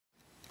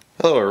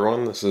Hello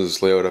everyone, this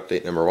is layout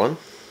update number 1,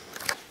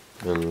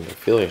 and I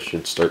feel I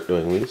should start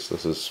doing these.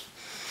 This is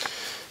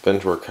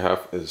bench work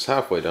is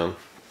halfway done,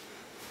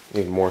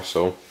 even more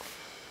so.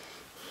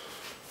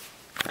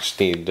 Just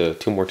need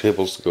 2 more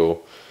tables to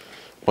go,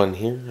 one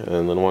here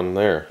and then one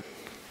there.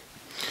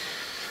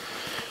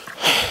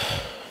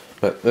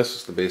 But this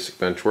is the basic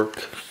bench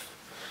work.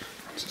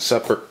 It's a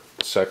separate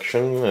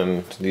section,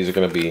 and these are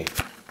going to be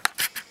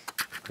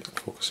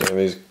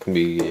these can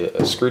be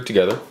screwed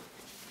together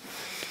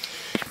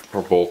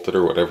or bolted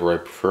or whatever I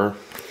prefer.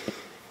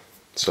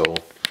 So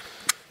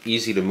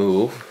easy to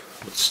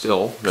move, but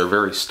still they're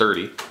very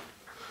sturdy.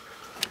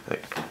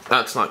 Like,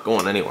 that's not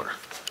going anywhere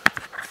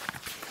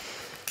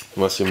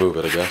unless you move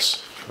it, I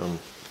guess.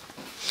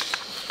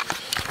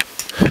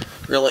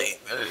 Really,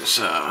 there's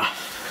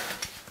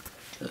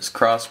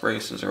cross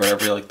braces or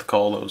whatever you like to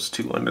call those,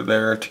 2 under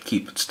there to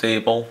keep it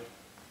stable.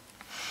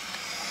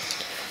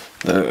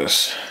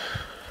 There's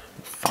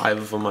 5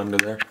 of them under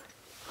there.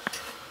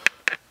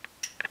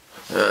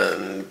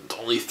 And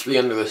only 3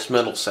 under this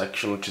middle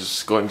section, which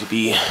is going to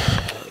be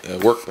a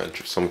workbench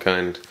of some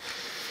kind.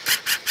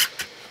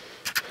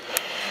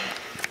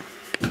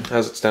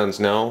 As it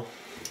stands now,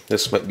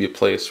 this might be a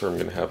place where I'm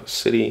going to have a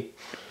city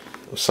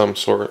of some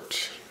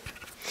sort.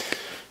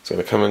 It's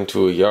going to come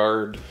into a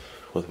yard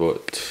with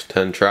about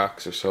 10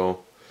 tracks or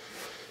so.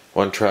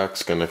 One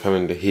track's going to come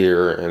into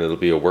here, and it'll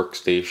be a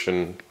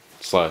workstation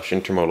 /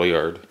 intermodal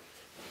yard.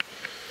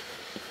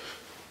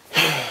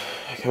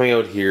 Coming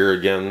out here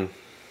again,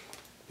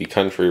 be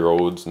country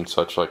roads and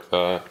such like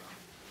that.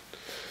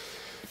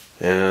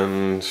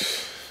 And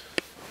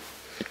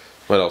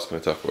what else can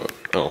I talk about?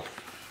 Oh,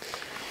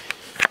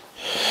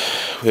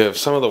 we have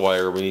some of the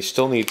wire. We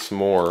still need some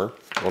more.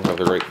 I don't have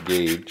the right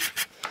gauge.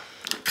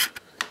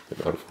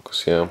 Get out of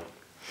focus, yeah.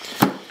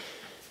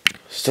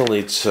 Still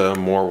needs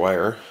more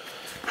wire.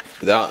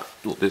 That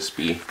will just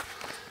be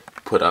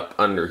put up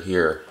under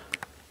here,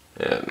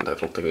 and I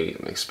don't think we need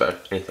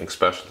anything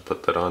special to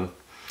put that on.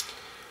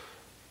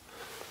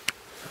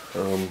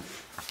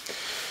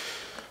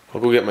 I'll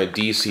go get my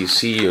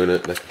DCC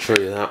unit and I can show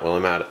you that while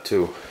I'm at it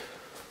too.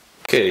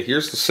 Okay,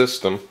 here's the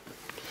system.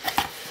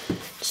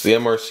 It's the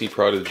MRC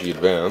Prodigy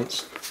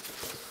Advanced.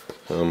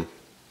 You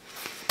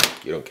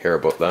don't care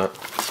about that.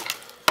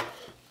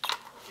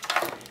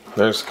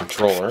 There's the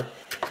controller,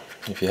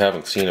 if you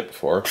haven't seen it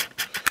before.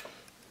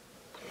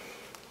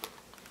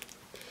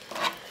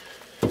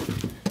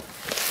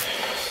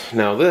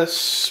 Now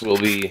this will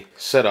be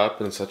set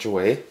up in such a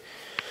way,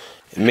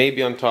 it may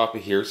be on top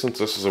of here since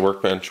this is a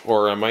workbench,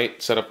 or I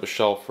might set up a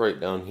shelf right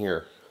down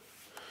here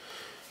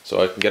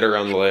so I can get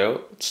around the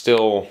layout, but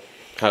still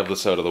have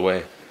this out of the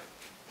way.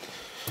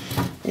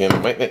 Again, I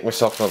might make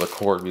myself another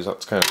cord because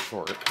that's kind of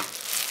short,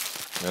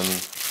 and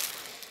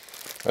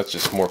that's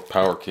just more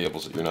power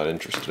cables that you're not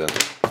interested in.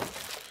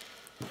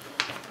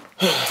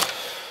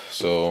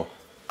 So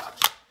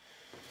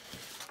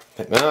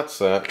that's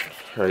that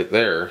right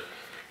there.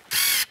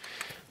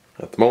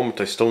 At the moment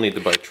I still need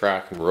to buy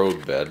track and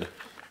road bed.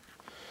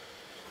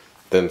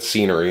 Then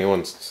scenery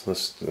once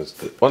this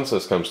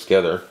comes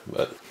together,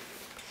 but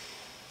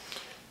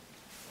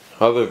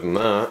other than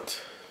that,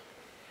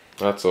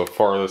 that's how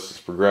far this has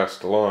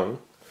progressed along.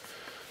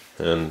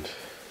 And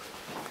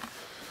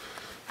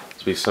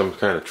to be some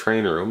kind of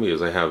train room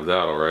because I have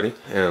that already,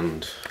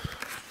 and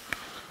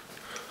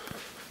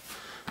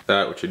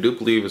that, which I do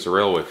believe is a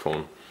railway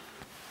phone,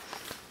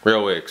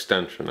 railway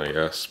extension, I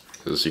guess,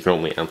 because you can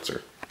only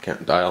answer,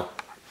 can't dial.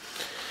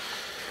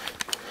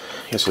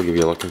 I guess I'll give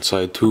you a look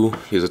inside too,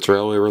 because it's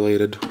railway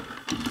related.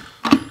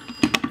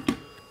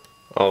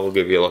 I'll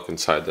give you a look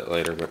inside that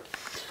later, but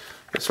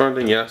this one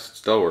thing, yes, it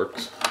still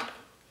works.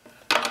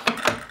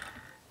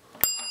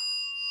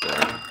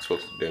 Yeah, it's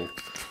supposed to ding.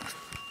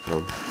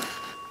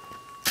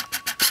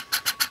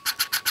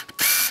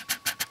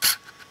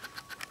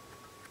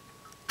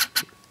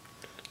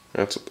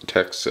 That's what the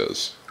text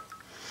says.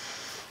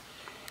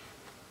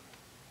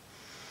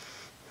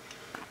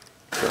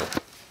 So,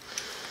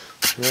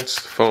 that's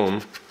the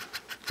phone.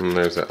 And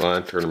there's that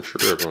lantern. I'm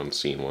sure everyone's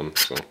seen one.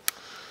 So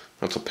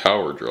that's a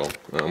power drill.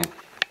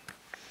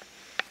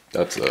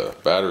 That's the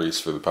batteries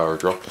for the power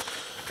drill.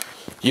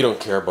 You don't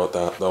care about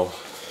that though.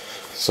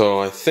 So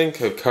I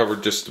think I've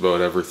covered just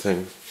about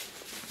everything.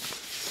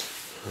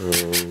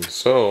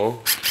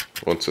 So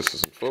once this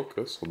is in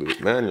focus, we'll do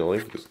it manually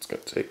because it's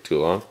going to take too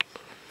long.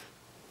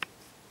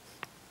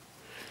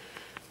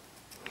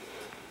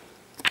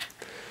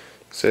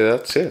 Say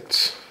that's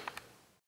it.